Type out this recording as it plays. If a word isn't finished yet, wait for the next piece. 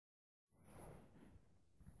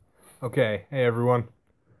Okay, hey everyone.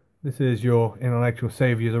 This is your intellectual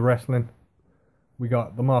saviors of wrestling. We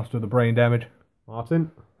got the master of the brain damage, Martin.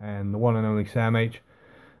 and the one and only Sam H.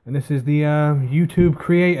 And this is the YouTube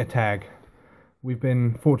creator tag. We've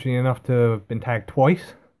been fortunate enough to have been tagged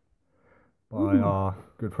twice by our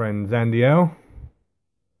good friend Xandiel.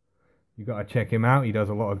 You gotta check him out. He does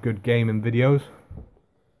a lot of good gaming videos.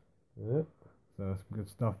 Yep. So some good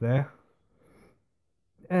stuff there.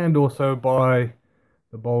 And also by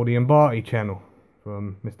the Baldy And Barty channel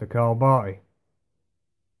from Mr. Carl Barty,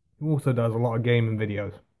 who also does a lot of gaming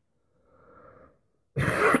videos.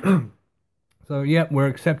 So yep, we're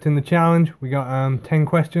accepting the challenge. We got 10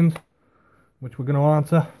 questions which we're going to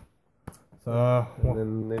answer. So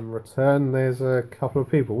and then in return there's a couple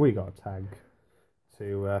of people we got to tag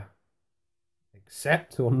to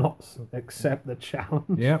accept or not accept the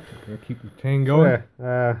challenge. Yep, gonna keep the chain going.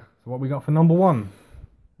 So what we got for number one?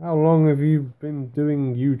 How long have you been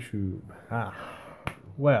doing YouTube?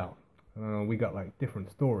 Well, we got like different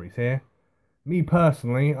stories here. Me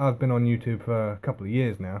personally, I've been on YouTube for a couple of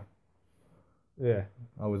years now. Yeah.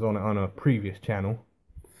 I was on it on a previous channel.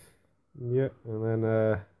 Yep, and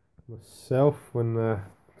then myself, when I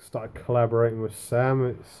started collaborating with Sam,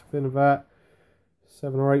 it's been about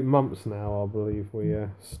 7 or 8 months now, I believe. We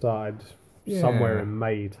started somewhere in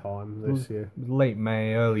May time this year. It was late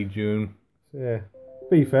May, early June. So, yeah, to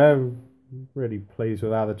be fair, I'm really pleased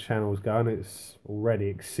with how the channel's going. It's already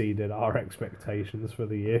exceeded our expectations for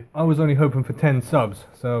the year. I was only hoping for 10 subs,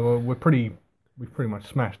 so we've pretty much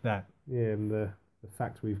smashed that. Yeah, and the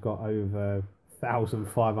fact we've got over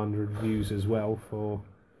 1,500 views as well for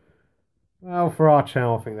our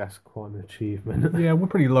channel, I think that's quite an achievement. Yeah, we're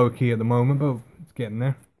pretty low key at the moment, but it's getting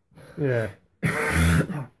there. Yeah.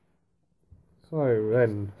 So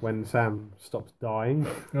then, when Sam stops dying,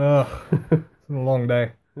 Ugh, it's been a long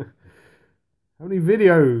day. how many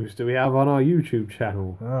videos do we have on our YouTube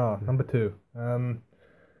channel? Number 2.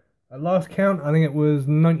 At last count, I think it was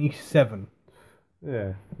 97.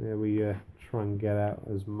 Yeah, we try and get out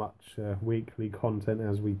as much weekly content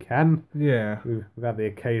as we can. Yeah. We've had the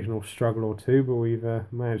occasional struggle or two, but we've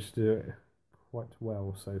managed to do it quite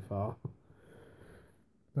well so far.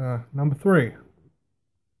 Number 3.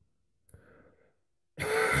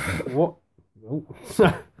 What? Oh.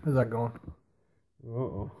 How's that going?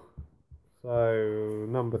 Uh-oh. So,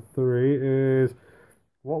 number 3 is,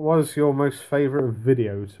 what was your most favourite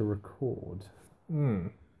video to record?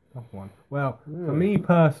 Tough one. Well, for me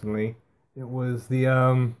personally, it was the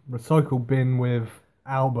recycle bin with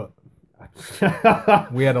Albert.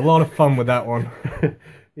 We had a lot of fun with that one.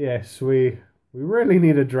 Yes, we really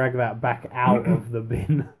need to drag that back out of the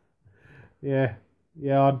bin. Yeah,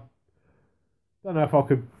 I don't know if I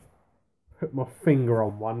could put my finger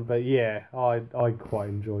on one, but yeah, I quite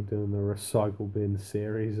enjoyed doing the recycle bin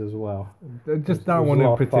series as well. Just that one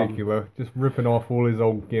in particular, just ripping off all his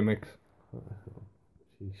old gimmicks.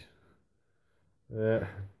 Jeez.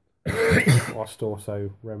 Whilst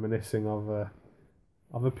also reminiscing of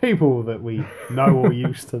other people that we know or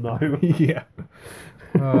used to know. Yeah.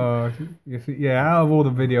 You see, yeah, out of all the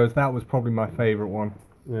videos, that was probably my favourite one.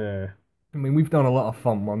 Yeah. I mean, we've done a lot of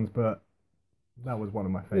fun ones, but that was one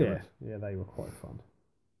of my favourites. Yeah, they were quite fun.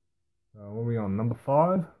 What are we on? Number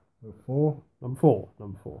 5? Or 4? Number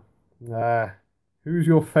four. Who's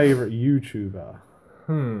your favourite YouTuber?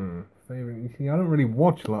 Favorite. You see, I don't really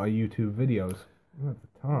watch a lot of YouTube videos. I don't have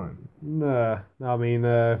the time. No, I mean,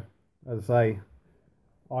 as I say,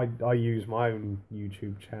 I use my own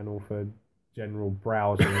YouTube channel for general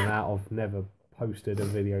browsing and that. I've never posted a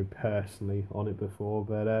video personally on it before,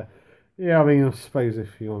 but yeah, I mean, I suppose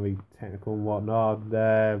if you want to be technical and whatnot,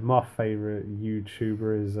 my favourite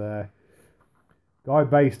YouTuber is a guy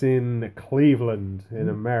based in Cleveland in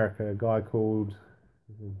America, a guy called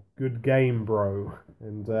GoodGameBro,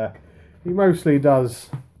 and he mostly does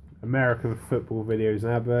American football videos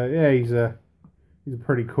now, but yeah, he's a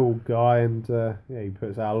pretty cool guy, and yeah, he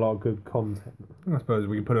puts out a lot of good content. I suppose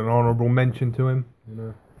we can put an honourable mention to him. You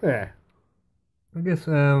know. Yeah. I guess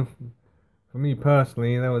for me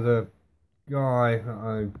personally, there was a guy that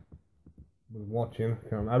I was watching.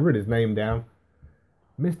 I wrote his name down.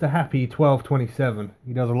 Mr. Happy 1227.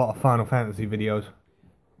 He does a lot of Final Fantasy videos,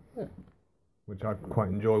 which I quite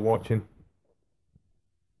enjoy watching.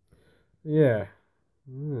 Yeah.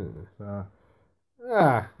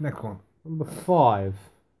 Next one. Number 5.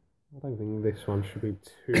 I don't think this one should be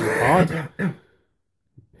too hard.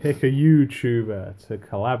 Pick a YouTuber to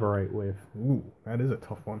collaborate with. Ooh, that is a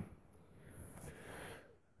tough one.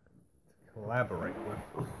 Collaborate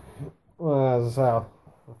with. Well, as I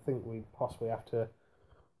think we possibly have to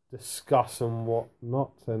discuss and what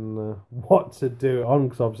not, and what to do on,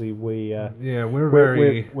 because obviously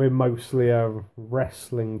we're mostly a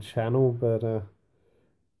wrestling channel, but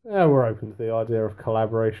yeah, we're open to the idea of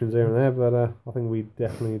collaborations here and there. But I think we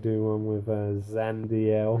definitely do one with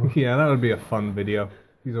Xandiel. Yeah, that would be a fun video.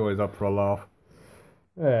 He's always up for a laugh.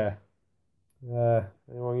 Yeah.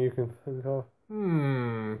 Anyone you can think of?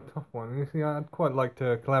 Tough one. You see, I'd quite like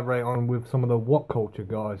to collaborate on with some of the What Culture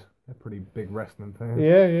guys. They're pretty big wrestling fans.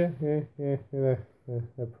 Yeah.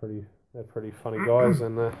 They're pretty funny guys,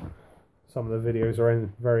 and some of the videos are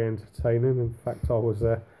very entertaining. In fact, I was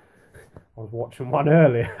watching one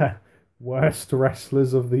earlier. Worst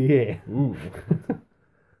wrestlers of the year. Ooh.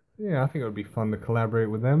 Yeah, I think it would be fun to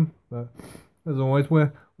collaborate with them. But as always,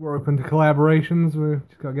 we're open to collaborations. We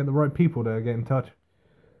just gotta get the right people to get in touch.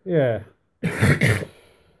 Yeah.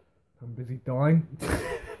 I'm busy dying.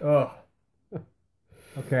 Oh.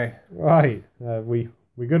 Okay. Right. We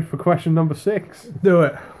good for question number 6? Do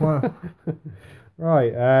it. Wow.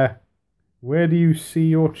 Right. Where do you see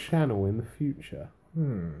your channel in the future?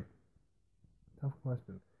 Tough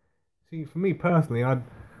question. See, for me personally, I'd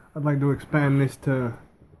like to expand this to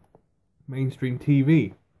mainstream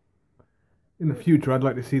TV. In the future, I'd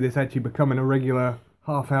like to see this actually becoming a regular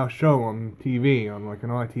half-hour show on TV, on like an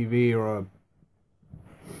ITV or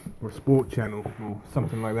a sport channel or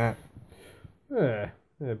something like that. Yeah,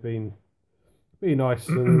 it'd be nice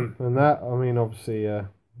and that. I mean, obviously,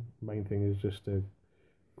 main thing is just to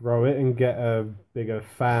grow it and get a bigger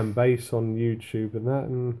fan base on YouTube and that,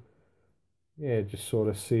 and yeah, just sort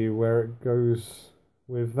of see where it goes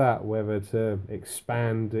with that, whether to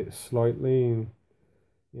expand it slightly. And,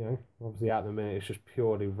 you know, obviously at the minute it's just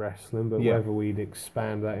purely wrestling, but whether we'd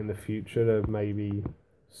expand that in the future to maybe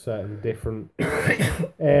certain different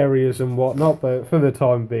areas and whatnot. But for the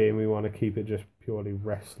time being, we want to keep it just purely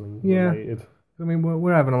wrestling related. I mean,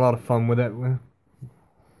 we're having a lot of fun with it.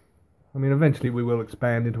 I mean, eventually we will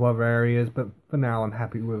expand into other areas, but for now I'm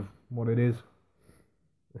happy with what it is.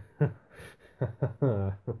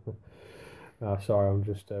 Sorry, I'm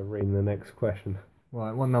just reading the next question.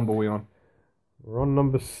 Right, what number are we on? We're on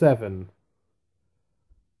number 7.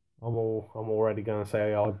 I'm already going to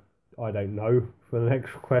say I don't know for the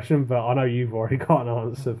next question, but I know you've already got an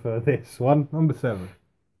answer for this one. Number 7.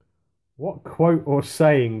 What quote or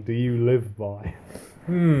saying do you live by?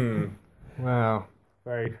 Wow.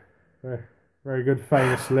 Very good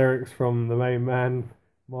famous lyrics from the main man,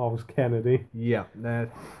 Miles Kennedy. Yeah, there's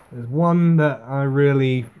one that I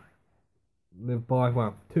really live by.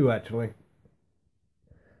 Well, 2 actually.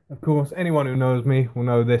 Of course, anyone who knows me will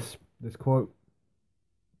know this quote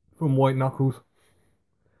from White Knuckles.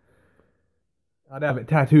 I'd have it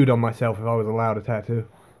tattooed on myself if I was allowed a tattoo.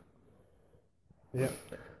 Yeah.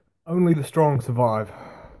 Only the strong survive.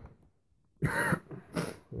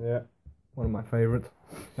 Yeah. One of my favourites.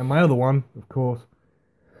 And my other one, of course.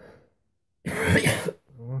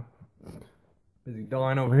 Busy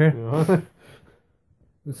dying over here. It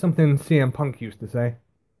was something CM Punk used to say.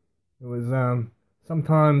 It was,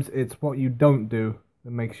 sometimes it's what you don't do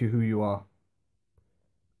that makes you who you are.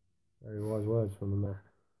 Very wise words from the man.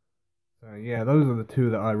 So yeah, those are the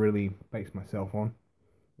 2 that I really base myself on.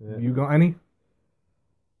 Yeah. You got any?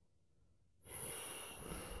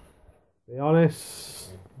 To be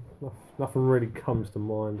honest, nothing really comes to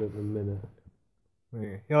mind at the minute.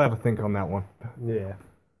 Yeah, you'll have a think on that one. Yeah.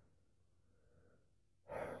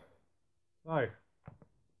 So,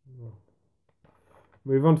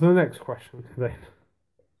 move on to the next question then.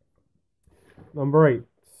 Number 8.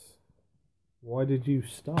 Why did you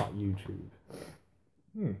start YouTube?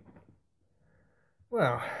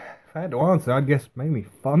 Well, if I had to answer, I'd guess mainly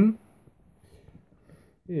fun.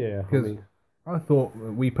 Yeah, because I thought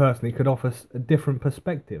that we personally could offer a different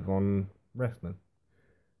perspective on wrestling.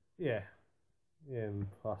 Yeah, and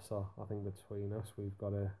plus I think between us we've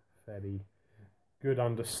got a fairly good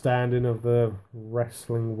understanding of the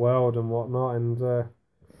wrestling world and whatnot, and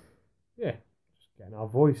yeah, just getting our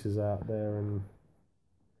voices out there and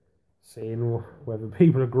seeing whether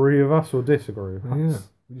people agree with us or disagree with us. Yeah,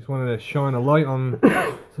 we just wanted to shine a light on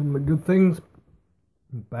some of the good things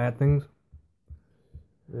and bad things.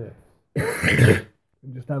 Yeah.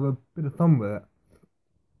 And just have a bit of fun with it.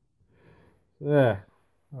 Yeah.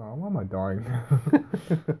 Oh, why am I dying?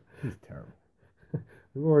 This is terrible.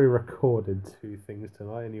 We've already recorded 2 things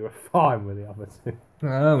tonight and you were fine with the other 2.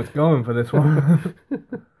 I was going for this one.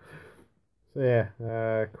 So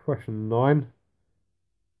yeah, question 9.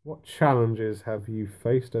 What challenges have you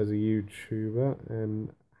faced as a YouTuber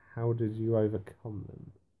and how did you overcome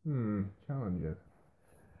them? Challenges.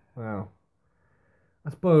 Well, I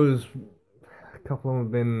suppose a couple of them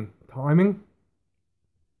have been timing.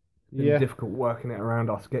 It's difficult working it around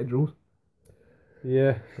our schedules.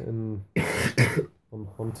 Yeah, and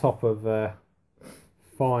on top of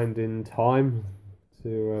finding time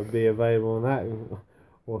to be available on that,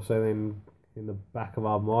 also then in the back of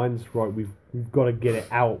our minds, right, we've got to get it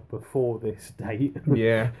out before this date.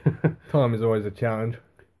 Yeah, time is always a challenge.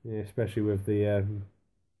 Yeah, especially with the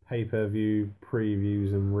pay-per-view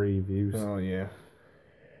previews and reviews. Oh yeah,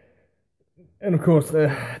 and of course the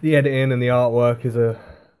editing and the artwork is a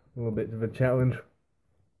little bit of a challenge.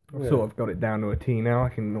 I've sort of got it down to a T now. I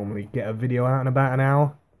can normally get a video out in about an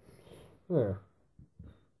hour. Yeah.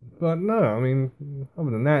 But no, I mean,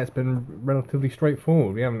 other than that, it's been relatively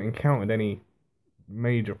straightforward. We haven't encountered any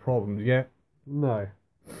major problems yet. No.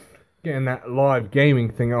 Getting that live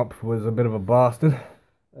gaming thing up was a bit of a bastard.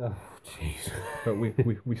 Oh, jeez. But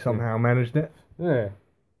we somehow managed it. Yeah.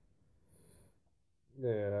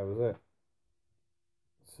 Yeah, that was it.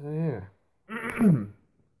 So, yeah.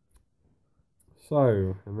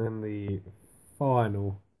 So, and then the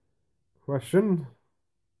final question.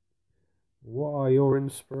 What are your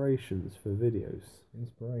inspirations for videos?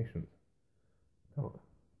 Inspirations? Oh.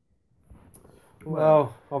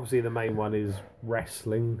 Well, obviously the main one is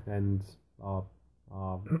wrestling and our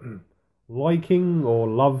liking or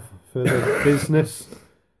love for the business.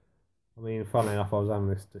 I mean, funnily enough, I was having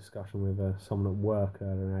this discussion with someone at work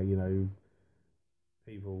earlier. You know,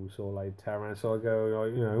 people sort of like tear around. So I go,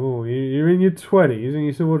 like, you know, oh, you're in your 20s and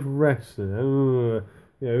you still watch wrestling. Oh,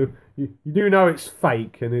 you know, you do know it's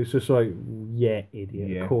fake, and it's just like, yeah, idiot.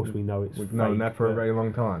 Yeah, of course we know it's fake. We've known that for a very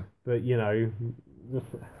long time. But, you know,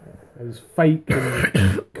 as fake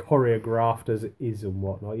and choreographed as it is and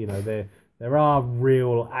whatnot, you know, there are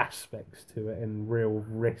real aspects to it and real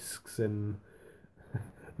risks and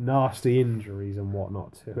nasty injuries and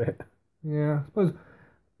whatnot to it. Yeah, I suppose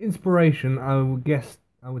inspiration, I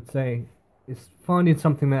would say, is finding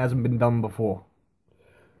something that hasn't been done before.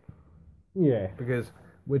 Yeah. Because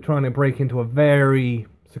we're trying to break into a very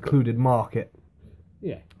secluded market.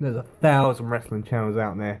 Yeah. There's 1,000 wrestling channels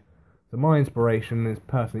out there. So my inspiration is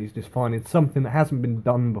personally just finding something that hasn't been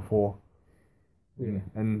done before. Yeah.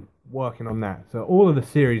 And working on that. So all of the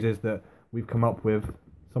series that we've come up with,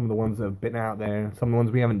 some of the ones that have been out there, some of the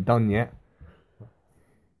ones we haven't done yet.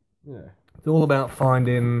 Yeah. It's all about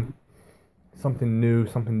finding something new,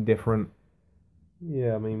 something different.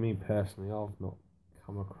 Yeah, I mean, me personally, I've not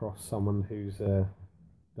come across someone who's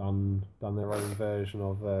done their own version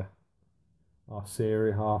of our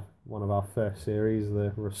series, one of our first series,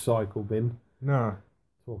 the Recycle Bin. No.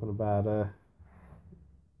 Talking about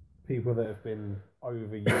people that have been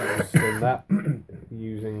overused in that,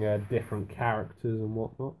 using different characters and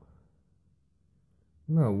whatnot.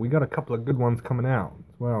 No, we got a couple of good ones coming out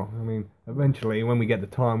as well. I mean, eventually, when we get the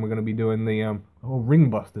time, we're going to be doing the whole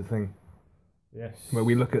Ringbuster thing. Yes. Where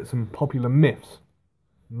we look at some popular myths,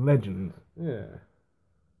 legends. Yeah.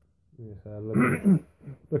 Yes,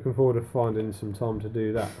 looking forward to finding some time to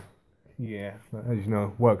do that. Yeah, as you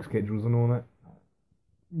know, work schedules and all that.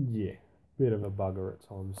 Yeah, bit of a bugger at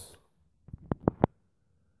times.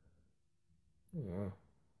 Yeah.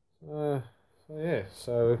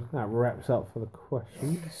 So that wraps up for the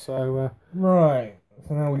questions. So right.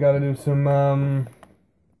 So now we got to do some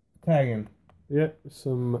tagging. Yep,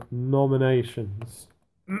 some nominations.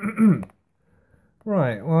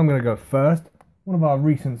 Right. Well, I'm going to go first. One of our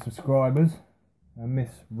recent subscribers, Miss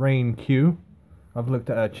Rayne Q. I've looked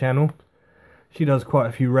at her channel. She does quite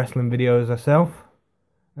a few wrestling videos herself,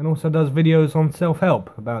 and also does videos on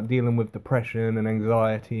self-help about dealing with depression and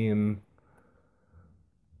anxiety. And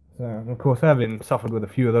so, of course, having suffered with a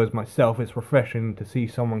few of those myself, it's refreshing to see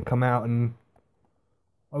someone come out and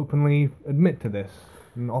openly admit to this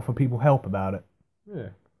and offer people help about it. Yeah.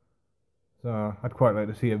 So I'd quite like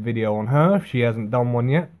to see a video on her if she hasn't done one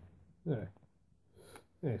yet. Yeah.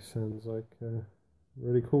 Yeah, sounds like a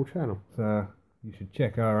really cool channel. So you should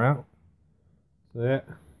check her out. So, yeah.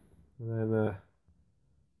 And then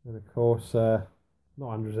of course, not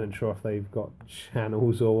 100% sure if they've got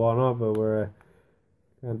channels or whatnot, but we're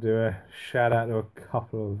going to do a shout out to a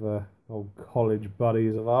couple of old college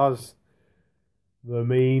buddies of ours. The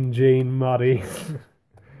Mean Gene Mudie.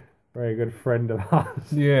 Very good friend of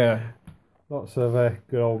ours. Yeah. Lots of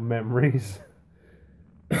good old memories.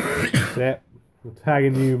 Yep. We're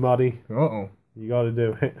tagging you, Mudie. Uh-oh. You got to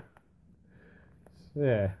do it.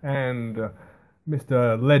 Yeah. And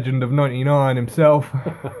Mr. Legend of 99 himself.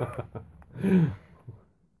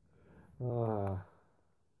 One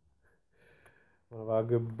of our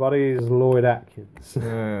good buddies, Lloyd Atkins.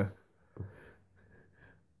 Yeah.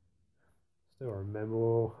 Still remember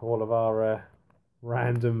all of our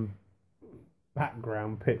random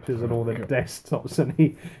background pictures and all the desktops, and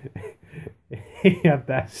he had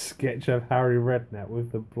that sketch of Harry Redknapp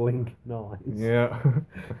with the blinking eyes. Yeah.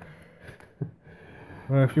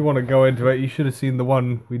 Well, if you want to go into it, you should have seen the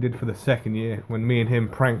one we did for the second year when me and him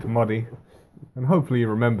pranked Mudie, and hopefully he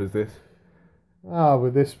remembers this. Ah,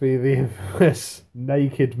 would this be the infamous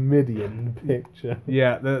naked Midian picture?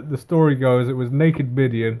 Yeah, the story goes it was naked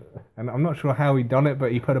Midian, and I'm not sure how he done it,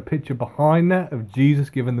 but he put a picture behind that of Jesus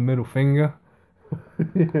giving the middle finger.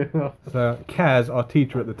 Yeah. So Kaz, our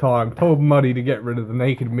teacher at the time, told Mudie to get rid of the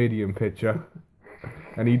naked Midian picture,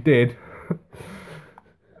 and he did.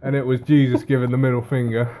 And it was Jesus giving the middle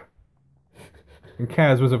finger. And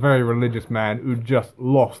Kaz was a very religious man who just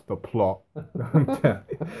lost the plot.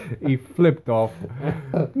 He flipped off.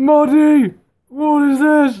 Mudie! What is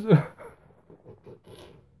this?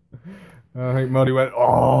 I think Mudie went,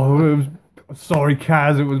 oh, it was, sorry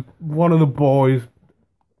Kaz, it was one of the boys.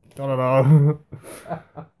 I don't know.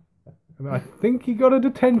 And I think he got a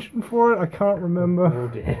detention for it, I can't remember. Oh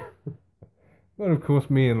dear. But of course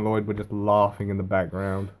me and Lloyd were just laughing in the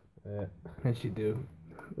background. Yeah. As you do.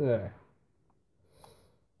 Yeah.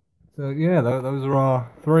 So yeah, those are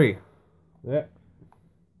our 3. Yeah.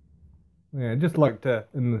 Yeah, just like to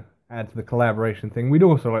add to the collaboration thing, we'd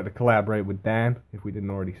also like to collaborate with Dan, if we didn't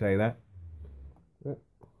already say that. Yeah.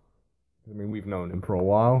 I mean, we've known him for a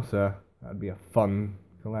while, so that'd be a fun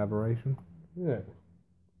collaboration. Yeah.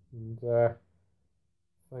 And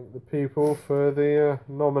thank the people for the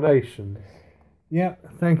nominations. Yeah,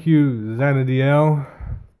 thank you Xandiel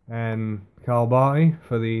and Barty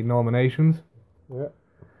for the nominations. Yeah.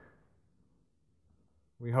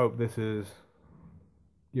 We hope this has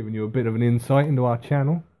given you a bit of an insight into our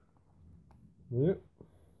channel. Yep.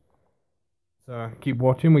 So keep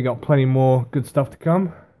watching, we got plenty more good stuff to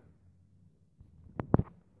come.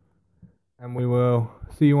 And we will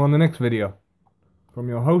see you on the next video. From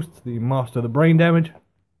your hosts, the Master of the Brain Damage,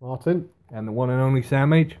 Martin. and the one and only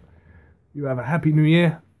Sam H. You have a happy new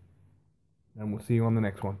year. And we'll see you on the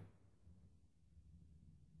next one.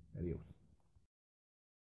 Adios.